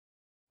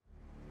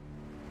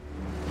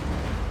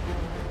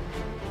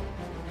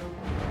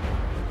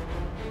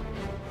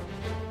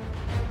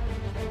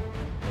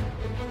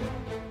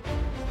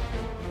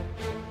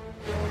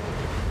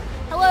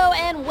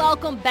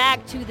welcome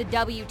back to the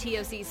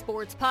WTOC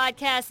Sports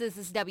Podcast. This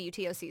is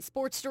WTOC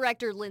Sports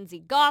Director Lindsay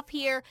Goff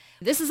here.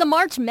 This is a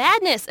March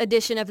Madness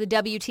edition of the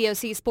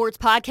WTOC Sports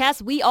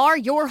Podcast. We are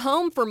your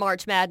home for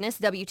March Madness,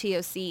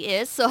 WTOC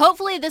is. So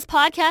hopefully this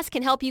podcast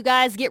can help you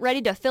guys get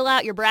ready to fill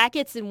out your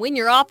brackets and win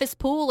your office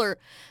pool or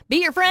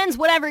beat your friends,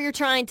 whatever you're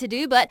trying to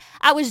do. But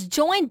I was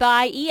joined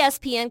by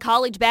ESPN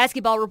college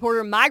basketball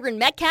reporter Myron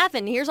Metcalf,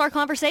 and here's our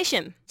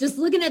conversation. Just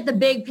looking at the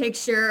big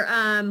picture,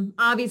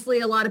 obviously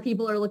a lot of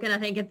people are looking, I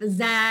think, at the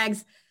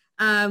Zags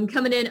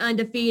coming in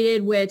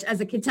undefeated, which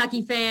as a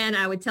Kentucky fan,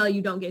 I would tell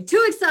you don't get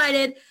too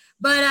excited.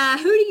 But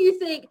who do you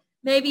think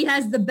maybe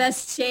has the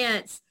best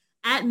chance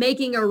at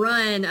making a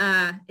run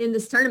in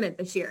this tournament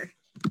this year?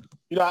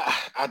 You know,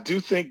 I do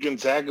think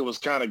Gonzaga was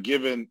kind of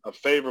given a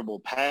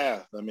favorable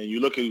path. I mean, you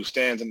look at who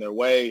stands in their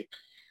way.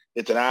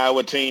 It's an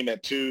Iowa team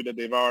at 2 that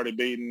they've already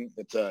beaten.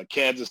 It's a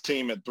Kansas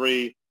team at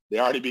 3. They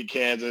already beat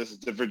Kansas.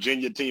 It's a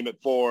Virginia team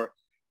at 4.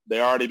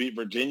 They already beat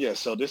Virginia.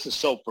 So this is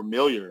so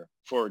familiar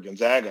for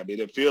Gonzaga. I mean,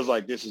 it feels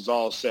like this is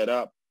all set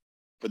up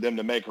for them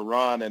to make a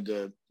run and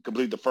to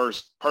complete the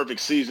first perfect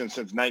season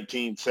since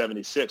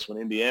 1976 when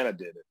Indiana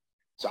did it.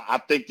 So I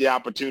think the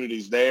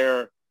opportunity's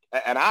there.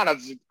 And I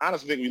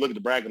honestly think when you look at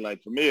the bracket,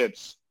 like for me,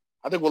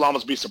 I think we'll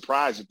almost be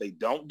surprised if they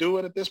don't do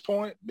it at this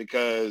point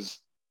because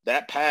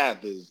that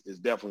path is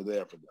definitely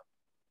there for them.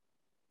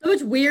 So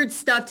much weird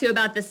stuff, too,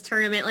 about this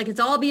tournament. Like, it's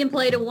all being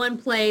played in one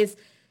place.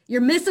 You're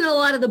missing a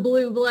lot of the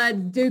blue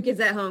blood. Duke is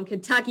at home.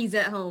 Kentucky's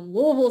at home.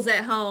 Louisville's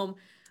at home.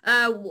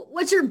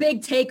 What's your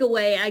big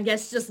takeaway, I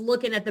guess, just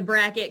looking at the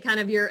bracket,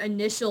 kind of your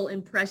initial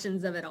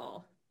impressions of it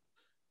all?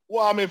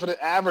 Well, I mean, for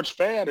the average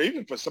fan or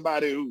even for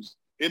somebody who's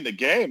in the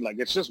game, like,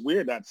 it's just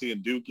weird not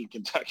seeing Duke and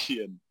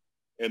Kentucky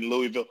and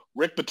Louisville.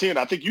 Rick Pitino,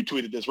 I think you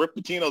tweeted this. Rick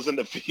Pitino's in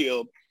the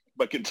field,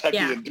 but Kentucky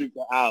and Duke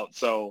are out.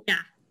 So –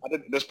 I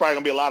think there's probably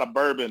going to be a lot of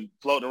bourbon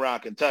floating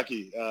around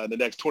Kentucky in the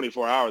next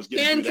 24 hours.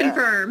 Can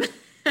confirm.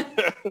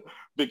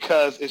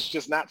 Because it's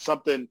just not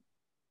something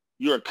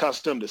you're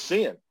accustomed to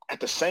seeing. At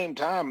the same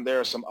time, there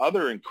are some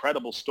other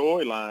incredible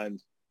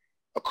storylines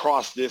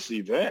across this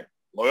event.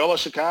 Loyola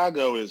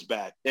Chicago is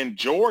back, and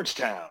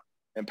Georgetown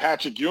and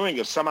Patrick Ewing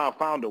have somehow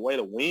found a way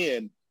to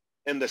win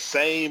in the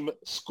same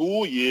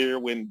school year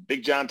when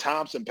Big John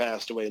Thompson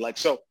passed away.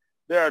 So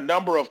there are a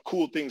number of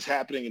cool things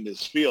happening in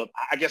this field.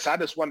 I guess I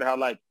just wonder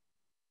how,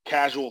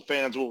 casual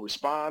fans will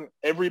respond.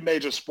 Every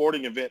major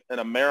sporting event in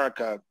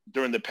America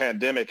during the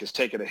pandemic has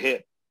taken a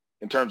hit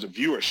in terms of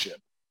viewership.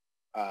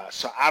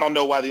 So I don't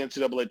know why the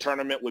NCAA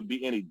tournament would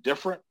be any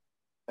different.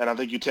 And I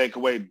think you take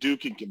away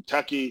Duke and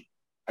Kentucky.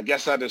 I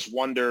guess I just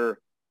wonder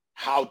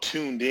how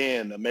tuned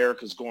in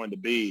America's going to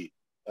be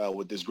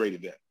with this great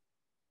event.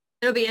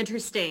 It'll be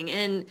interesting.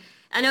 And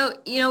I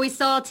know, we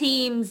saw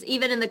teams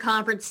even in the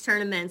conference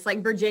tournaments,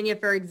 like Virginia,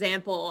 for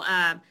example,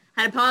 had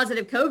a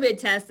positive COVID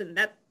test, and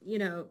that,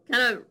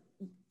 kind of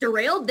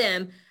derailed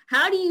them.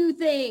 How do you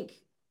think,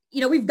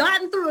 we've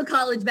gotten through a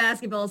college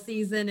basketball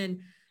season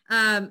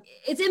and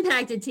it's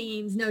impacted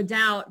teams, no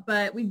doubt,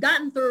 but we've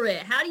gotten through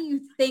it. How do you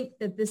think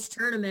that this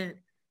tournament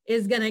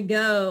is going to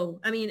go?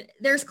 I mean,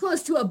 there's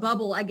close to a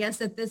bubble, I guess,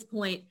 at this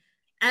point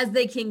as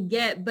they can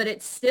get, but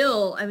it's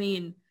still, I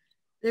mean,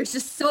 there's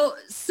just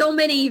so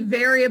many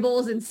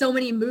variables and so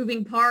many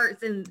moving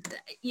parts. And,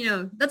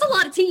 that's a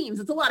lot of teams.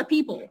 It's a lot of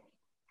people.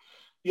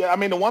 Yeah, I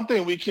mean, the one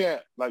thing we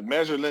can't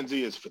measure,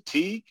 Lindsay, is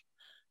fatigue,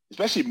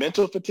 especially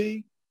mental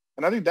fatigue.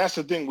 And I think that's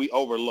the thing we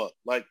overlook.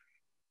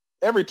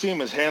 Every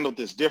team has handled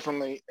this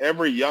differently.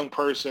 Every young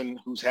person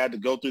who's had to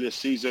go through this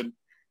season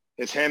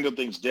has handled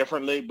things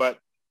differently. But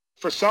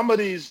for some of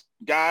these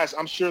guys,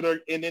 I'm sure they're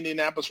in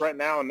Indianapolis right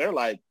now, and they're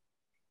like,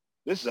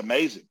 this is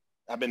amazing.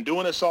 I've been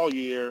doing this all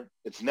year.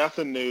 It's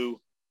nothing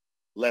new.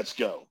 Let's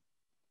go.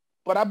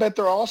 But I bet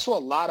there are also a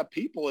lot of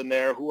people in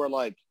there who are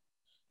like,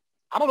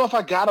 I don't know if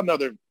I got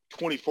another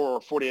 24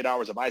 or 48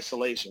 hours of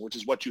isolation, which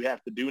is what you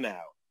have to do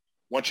now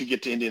once you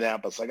get to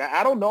Indianapolis.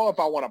 I don't know if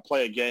I want to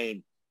play a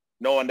game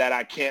knowing that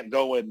I can't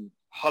go and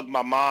hug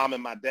my mom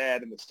and my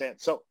dad in the stand.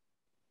 So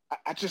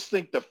I just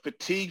think the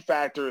fatigue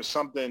factor is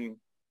something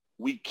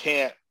we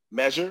can't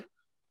measure.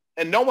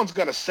 And no one's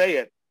going to say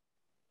it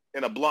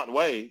in a blunt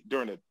way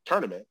during the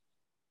tournament.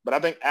 But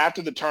I think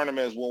after the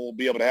tournament is when we'll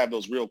be able to have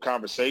those real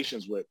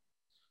conversations with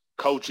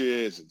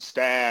coaches and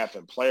staff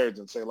and players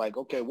and say,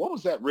 okay, what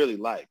was that really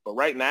like? But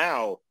right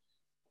now,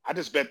 I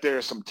just bet there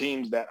are some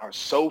teams that are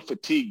so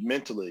fatigued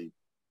mentally,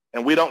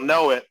 and we don't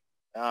know it,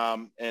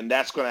 and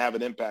that's going to have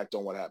an impact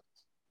on what happens.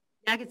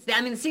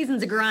 Yeah, the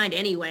season's a grind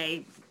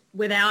anyway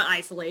without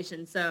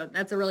isolation, so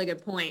that's a really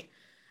good point.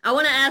 I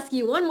want to ask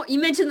you one more. You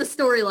mentioned the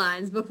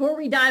storylines. Before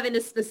we dive into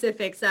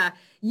specifics,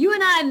 you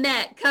and I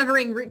met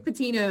covering Rick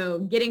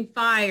Pitino getting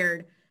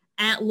fired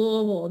at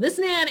Louisville. This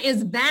man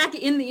is back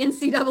in the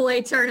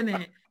NCAA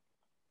tournament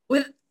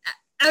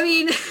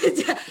I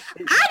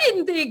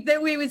didn't think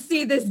that we would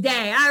see this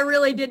day. I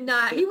really did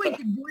not. He went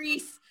to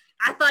Greece.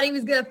 I thought he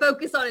was going to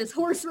focus on his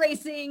horse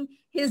racing,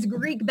 his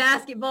Greek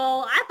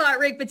basketball. I thought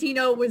Rick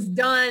Pitino was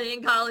done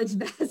in college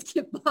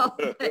basketball.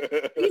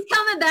 He's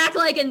coming back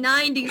like a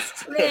 90s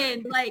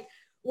trend.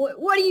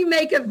 What do you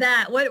make of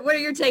that? What are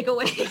your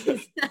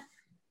takeaways?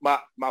 My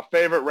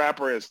favorite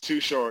rapper is Too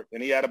Short,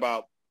 and he had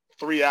about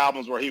 3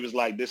 albums where he was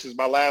like, this is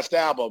my last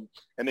album,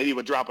 and then he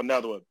would drop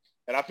another one.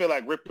 And I feel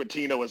like Rick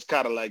Pitino is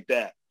kind of like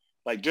that.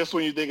 Like, just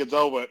when you think it's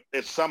over,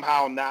 it's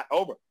somehow not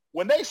over.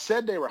 When they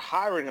said they were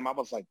hiring him, I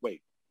was like,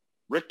 wait,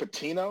 Rick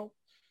Pitino?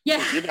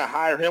 Yeah. You're going to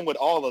hire him with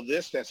all of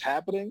this that's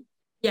happening?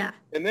 Yeah.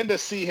 And then to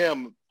see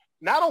him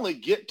not only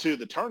get to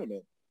the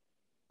tournament,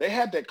 they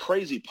had that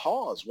crazy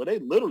pause where they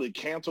literally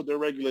canceled their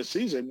regular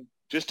season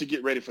just to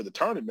get ready for the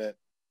tournament.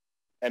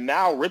 And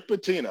now Rick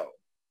Pitino,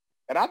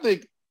 and I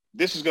think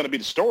this is going to be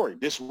the story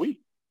this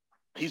week.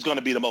 He's going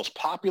to be the most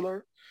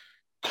popular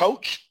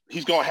coach.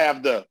 He's going to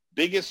have the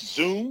biggest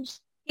Zooms.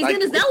 He's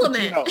in his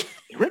element.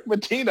 Rick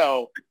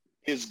Pitino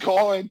is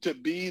going to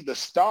be the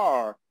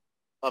star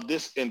of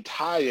this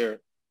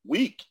entire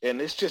week. And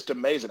it's just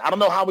amazing. I don't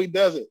know how he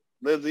does it,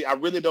 Lindsay. I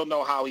really don't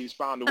know how he's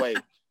found a way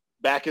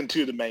back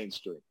into the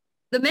mainstream.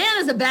 The man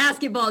is a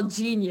basketball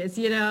genius.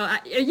 You know,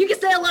 you can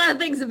say a lot of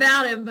things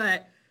about him,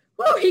 but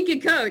he can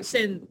coach.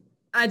 And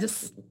I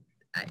just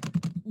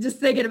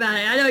thinking about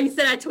it. I know you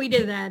said I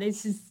tweeted that.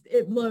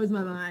 It blows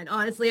my mind.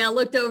 Honestly, I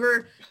looked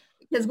over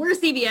because we're a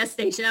CBS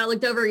station. I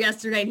looked over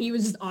yesterday and he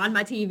was just on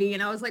my TV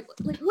and I was like,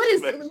 what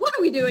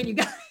are we doing, you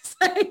guys?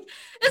 Like,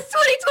 it's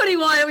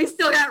 2021 and we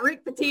still got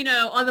Rick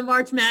Pitino on the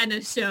March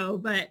Madness show.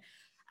 But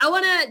I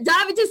want to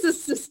dive into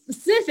some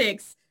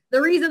specifics.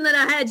 The reason that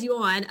I had you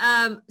on.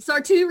 So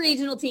our 2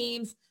 regional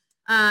teams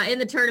in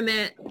the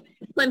tournament,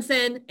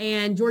 Clemson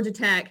and Georgia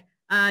Tech.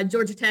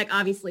 Georgia Tech,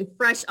 obviously,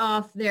 fresh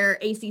off their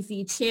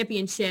ACC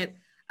championship.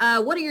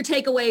 What are your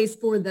takeaways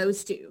for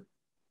those 2?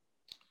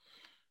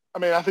 I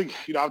mean, I think,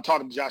 I'm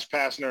talking to Josh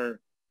Pastner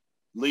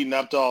leading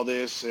up to all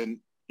this, and,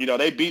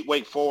 they beat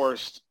Wake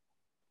Forest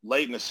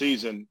late in the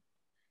season,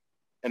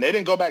 and they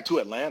didn't go back to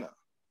Atlanta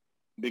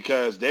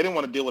because they didn't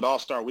want to deal with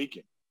All-Star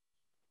Weekend.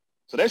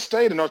 So they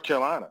stayed in North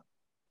Carolina,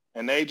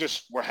 and they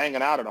just were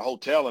hanging out at a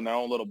hotel in their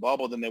own little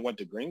bubble. Then they went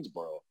to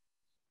Greensboro.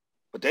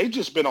 But they've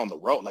just been on the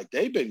road. Like,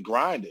 they've been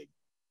grinding.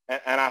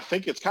 And I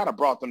think it's kind of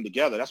brought them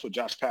together. That's what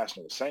Josh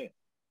Pastner was saying.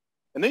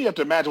 And then you have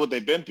to imagine what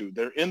they've been through.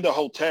 They're in the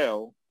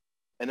hotel,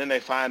 and then they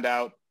find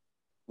out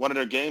one of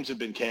their games had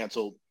been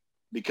canceled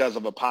because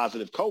of a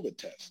positive COVID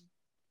test.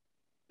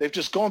 They've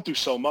just gone through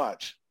so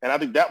much. And I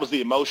think that was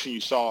the emotion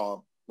you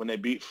saw when they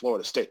beat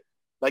Florida State.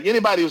 Like,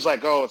 anybody who's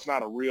like, oh, it's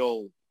not a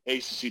real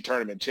ACC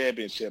tournament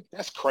championship,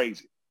 that's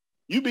crazy.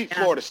 You beat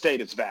Florida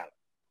State, it's valid.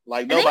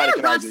 Like, nobody can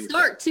argue. They had a rough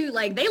start too.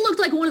 Like, they looked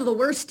like one of the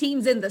worst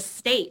teams in the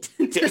state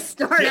to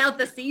start out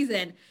the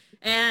season.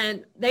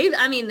 And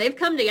they've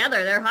come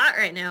together. They're hot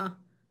right now.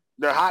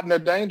 They're hot and they're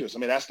dangerous. I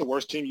mean, that's the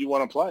worst team you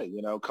want to play,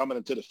 coming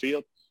into the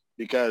field,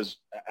 because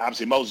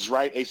obviously Moses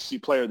Wright,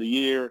 ACC Player of the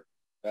Year.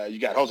 You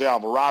got Jose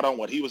Alvarado and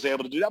what he was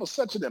able to do. That was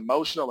such an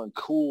emotional and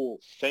cool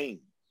thing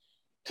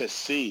to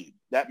see.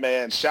 That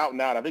man shouting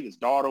out. I think his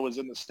daughter was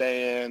in the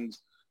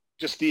stands.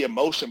 Just the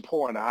emotion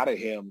pouring out of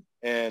him.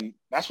 And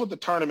that's what the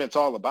tournament's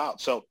all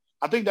about. So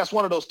I think that's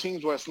one of those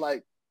teams where it's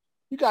like,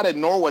 you got to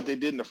ignore what they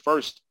did in the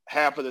first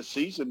half of the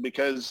season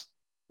because,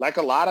 like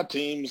a lot of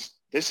teams,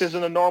 this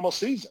isn't a normal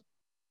season.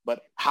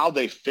 But how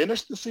they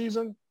finished the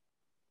season,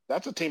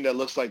 that's a team that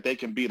looks like they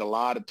can beat a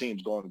lot of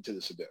teams going into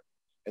this event.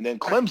 And then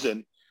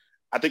Clemson,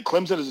 I think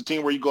Clemson is a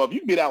team where you go, if you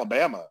can beat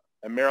Alabama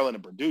and Maryland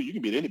and Purdue, you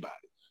can beat anybody.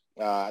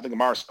 I think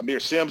Amir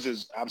Sims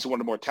is obviously one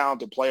of the more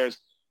talented players.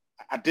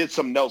 I did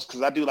some notes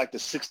because I do like the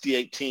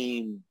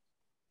 68-team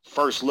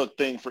first look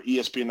thing for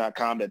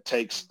ESPN.com that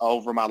takes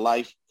over my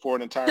life for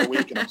an entire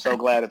week, and I'm so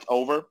glad it's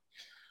over.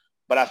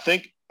 But I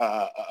think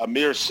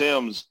Amir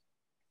Sims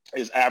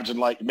is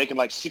making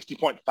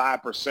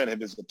 60.5% of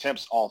his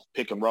attempts off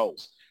pick and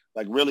rolls.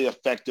 Like, really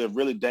effective,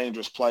 really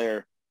dangerous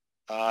player.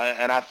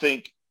 And I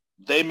think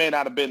they may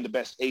not have been the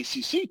best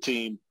ACC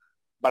team,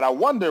 but I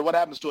wonder what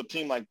happens to a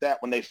team like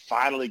that when they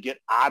finally get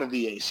out of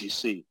the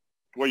ACC,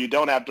 where you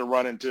don't have to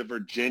run into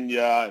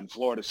Virginia and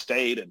Florida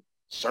State and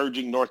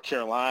surging North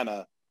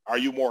Carolina. Are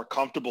you more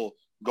comfortable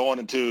going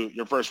into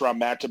your first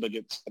round matchup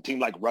against a team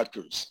like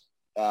Rutgers?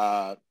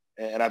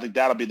 And I think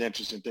that'll be the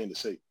interesting thing to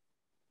see.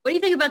 What do you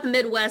think about the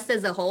Midwest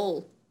as a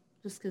whole?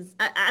 Just because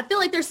I feel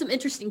like there's some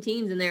interesting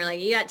teams in there.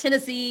 Like, you got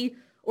Tennessee,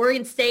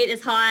 Oregon State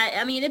is hot.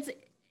 I mean,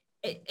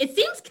 it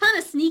seems kind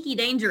of sneaky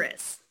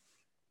dangerous.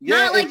 Yeah,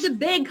 not like the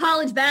big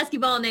college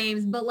basketball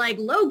names, but like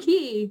low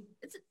key,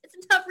 it's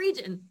a tough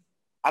region.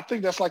 I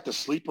think that's like the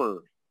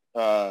sleeper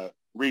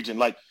region.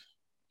 Like,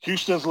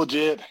 Houston's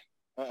legit.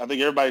 I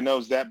think everybody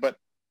knows that. But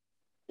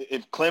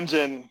if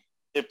Clemson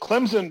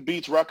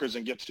beats Rutgers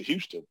and gets to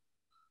Houston,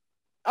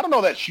 I don't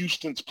know that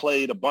Houston's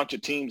played a bunch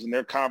of teams in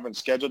their conference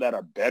schedule that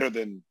are better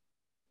than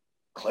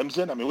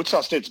Clemson. I mean,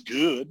 Wichita State's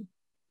good.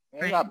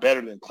 They're not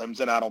better than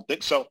Clemson, I don't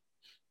think. So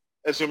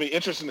it's going to be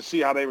interesting to see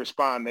how they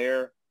respond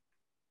there.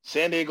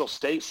 San Diego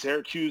State,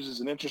 Syracuse is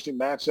an interesting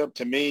matchup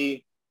to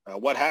me.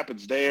 What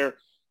happens there?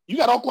 You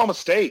got Oklahoma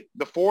State,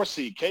 the 4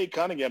 seed, Cade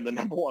Cunningham, the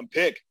number 1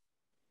 pick.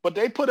 But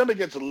they put him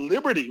against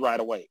Liberty right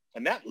away.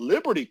 And that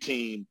Liberty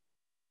team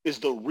is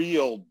the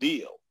real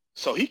deal.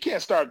 So he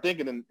can't start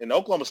thinking, and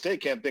Oklahoma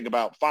State can't think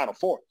about Final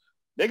Four.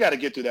 They got to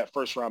get through that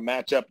first-round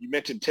matchup. You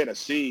mentioned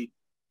Tennessee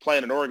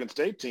playing an Oregon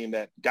State team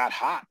that got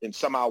hot and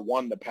somehow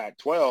won the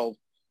Pac-12.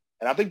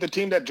 And I think the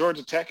team that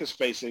Georgia Tech is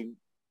facing,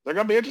 they're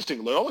going to be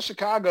interesting. Loyola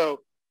Chicago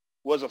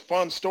was a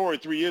fun story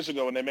 3 years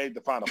ago when they made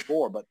the Final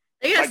Four. But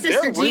they got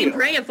Sister Jean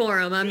praying for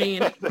them, I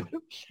mean.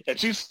 And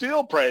she's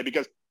still praying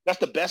because that's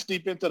the best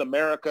defense in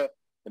America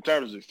in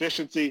terms of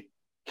efficiency.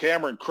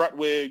 Cameron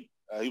Krutwig,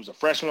 he was a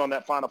freshman on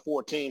that Final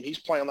Four team. He's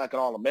playing like an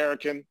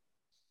All-American.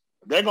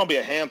 They're going to be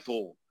a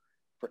handful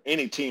for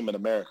any team in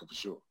America for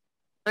sure.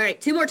 All right,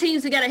 2 more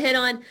teams we got to hit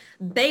on.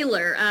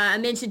 Baylor, I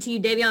mentioned to you,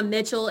 Davion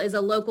Mitchell is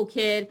a local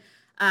kid.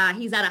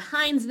 He's out of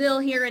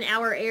Hinesville here in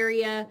our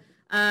area.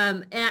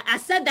 And I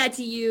said that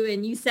to you,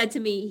 and you said to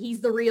me, he's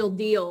the real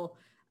deal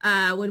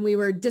when we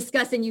were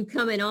discussing you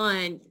coming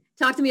on.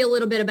 Talk to me a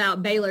little bit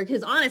about Baylor,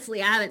 because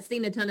honestly, I haven't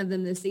seen a ton of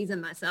them this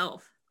season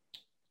myself.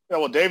 Yeah,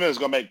 well, David is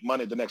going to make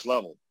money at the next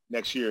level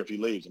next year if he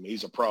leaves. I mean,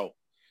 he's a pro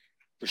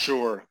for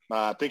sure.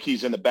 I think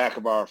he's in the back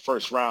of our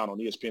first round on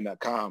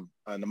ESPN.com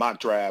in the mock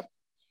draft.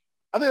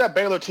 I think that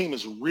Baylor team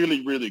is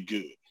really, really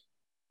good.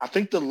 I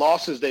think the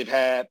losses they've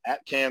had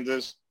at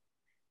Kansas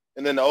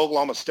and then the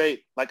Oklahoma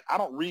State, like, I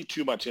don't read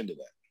too much into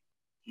that.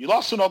 You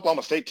lost to an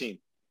Oklahoma State team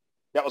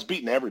that was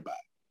beating everybody.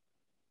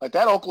 Like,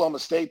 that Oklahoma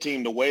State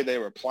team, the way they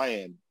were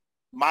playing,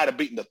 might have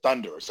beaten the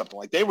Thunder or something.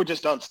 Like, they were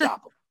just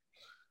unstoppable.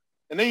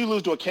 And then you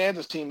lose to a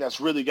Kansas team that's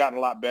really gotten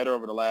a lot better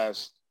over the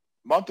last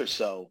month or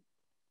so.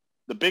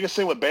 The biggest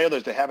thing with Baylor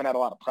is they haven't had a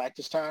lot of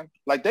practice time.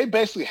 Like, they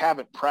basically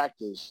haven't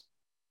practiced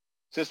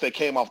since they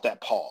came off that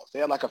pause. They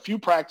had like a few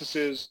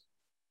practices,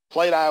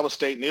 played Iowa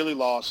State, nearly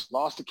lost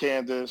to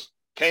Kansas,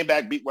 came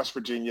back, beat West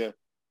Virginia.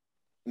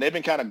 And they've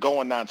been kind of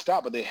going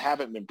nonstop, but they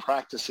haven't been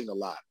practicing a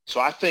lot. So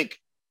I think,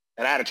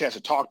 and I had a chance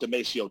to talk to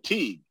Macio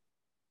Teague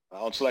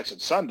on Selection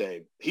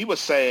Sunday. He was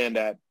saying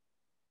that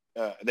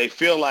they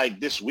feel like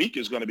this week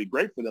is going to be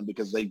great for them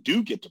because they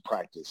do get to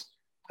practice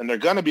and they're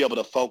going to be able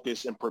to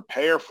focus and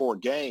prepare for a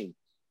game,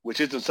 which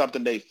isn't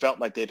something they felt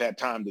like they've had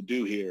time to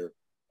do here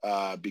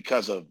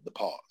because of the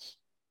pause.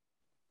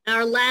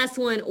 Our last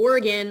one,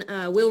 Oregon,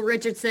 Will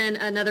Richardson,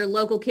 another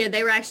local kid.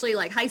 They were actually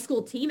like high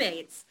school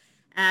teammates.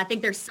 I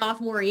think their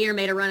sophomore year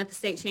made a run at the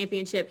state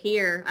championship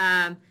here.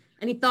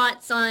 Any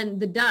thoughts on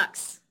the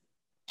Ducks?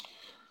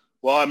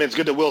 Well, I mean, it's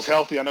good that Will's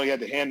healthy. I know he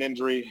had the hand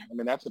injury. I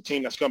mean, that's a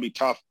team that's going to be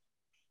tough.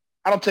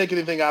 I don't take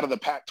anything out of the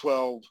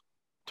Pac-12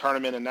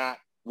 tournament and not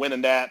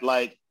winning that.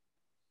 Like,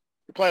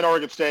 you're playing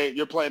Oregon State,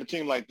 you're playing a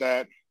team like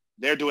that.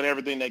 They're doing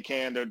everything they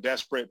can. They're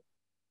desperate.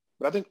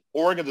 But I think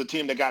Oregon's a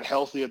team that got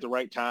healthy at the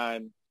right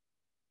time.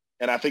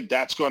 And I think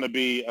that's going to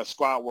be a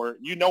squad where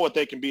you know what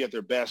they can be at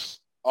their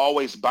best,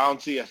 always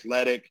bouncy,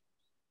 athletic,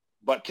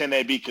 but can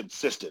they be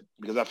consistent?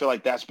 Because I feel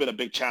like that's been a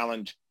big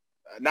challenge,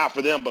 not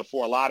for them, but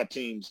for a lot of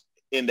teams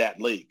in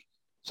that league.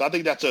 So I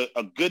think that's a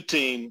good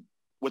team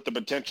with the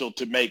potential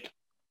to make,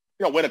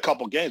 win a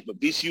couple games.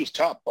 But VCU's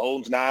tough.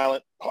 Bones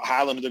Highland,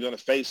 who they're going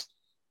to face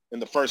in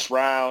the first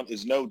round,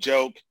 is no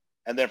joke.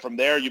 And then from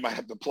there, you might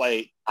have to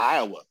play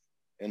Iowa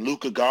and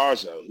Luka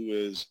Garza, who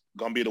is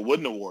going to be the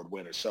Wooden Award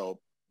winner. So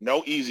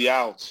no easy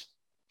outs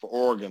for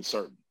Oregon,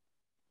 certainly.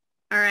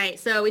 All right,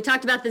 so we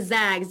talked about the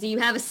Zags. Do you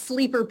have a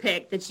sleeper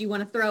pick that you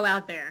want to throw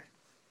out there?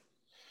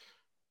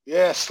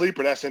 Yeah,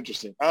 sleeper. That's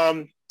interesting.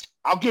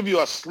 I'll give you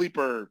a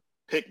sleeper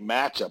pick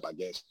matchup, I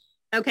guess.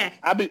 Okay.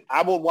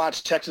 I will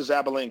watch Texas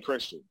Abilene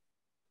Christian.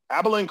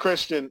 Abilene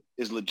Christian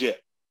is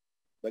legit.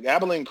 Like,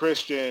 Abilene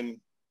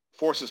Christian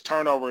forces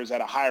turnovers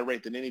at a higher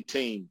rate than any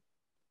team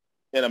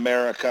in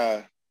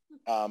America.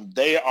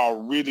 They are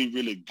really,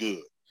 really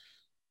good.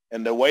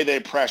 And the way they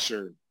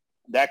pressure,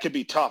 that could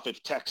be tough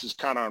if Texas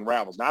kind of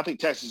unravels. Now, I think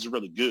Texas is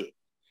really good.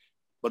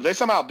 But if they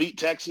somehow beat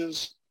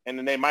Texas, and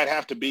then they might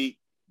have to beat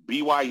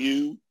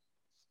BYU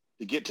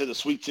to get to the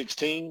Sweet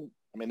 16,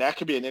 I mean, that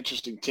could be an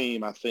interesting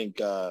team, I think,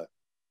 to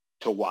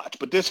watch.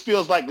 But this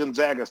feels like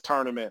Gonzaga's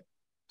tournament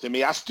to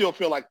me. I still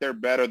feel like they're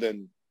better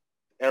than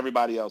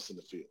everybody else in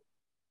the field.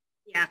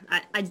 Yeah,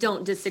 I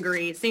don't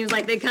disagree. It seems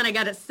like they kind of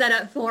got it set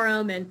up for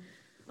them, and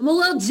I'm a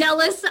little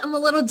jealous.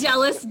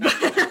 But,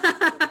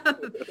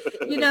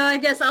 I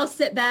guess I'll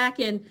sit back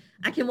and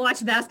I can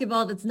watch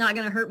basketball that's not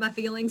going to hurt my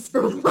feelings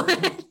for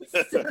once.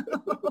 So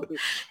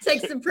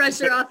take some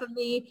pressure off of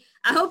me.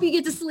 I hope you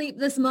get to sleep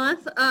this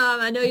month.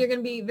 I know you're going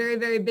to be very,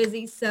 very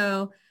busy.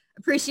 So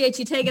appreciate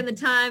you taking the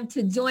time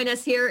to join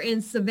us here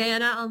in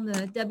Savannah on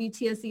the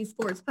WTOC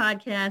Sports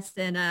Podcast,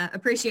 and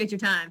appreciate your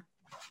time.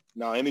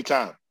 No,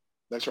 anytime.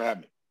 Thanks for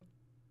having me.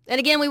 And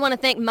again, we want to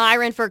thank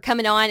Myron for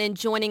coming on and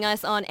joining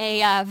us on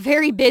a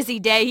very busy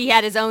day. He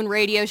had his own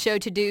radio show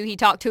to do. He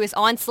talked to us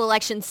on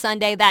Selection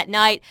Sunday that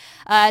night.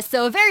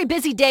 So a very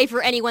busy day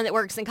for anyone that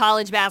works in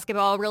college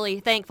basketball. Really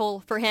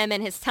thankful for him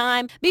and his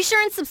time. Be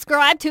sure and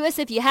subscribe to us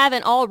if you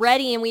haven't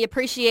already, and we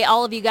appreciate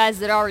all of you guys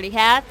that already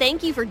have.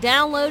 Thank you for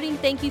downloading.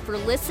 Thank you for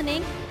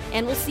listening,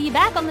 and we'll see you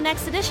back on the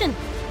next edition.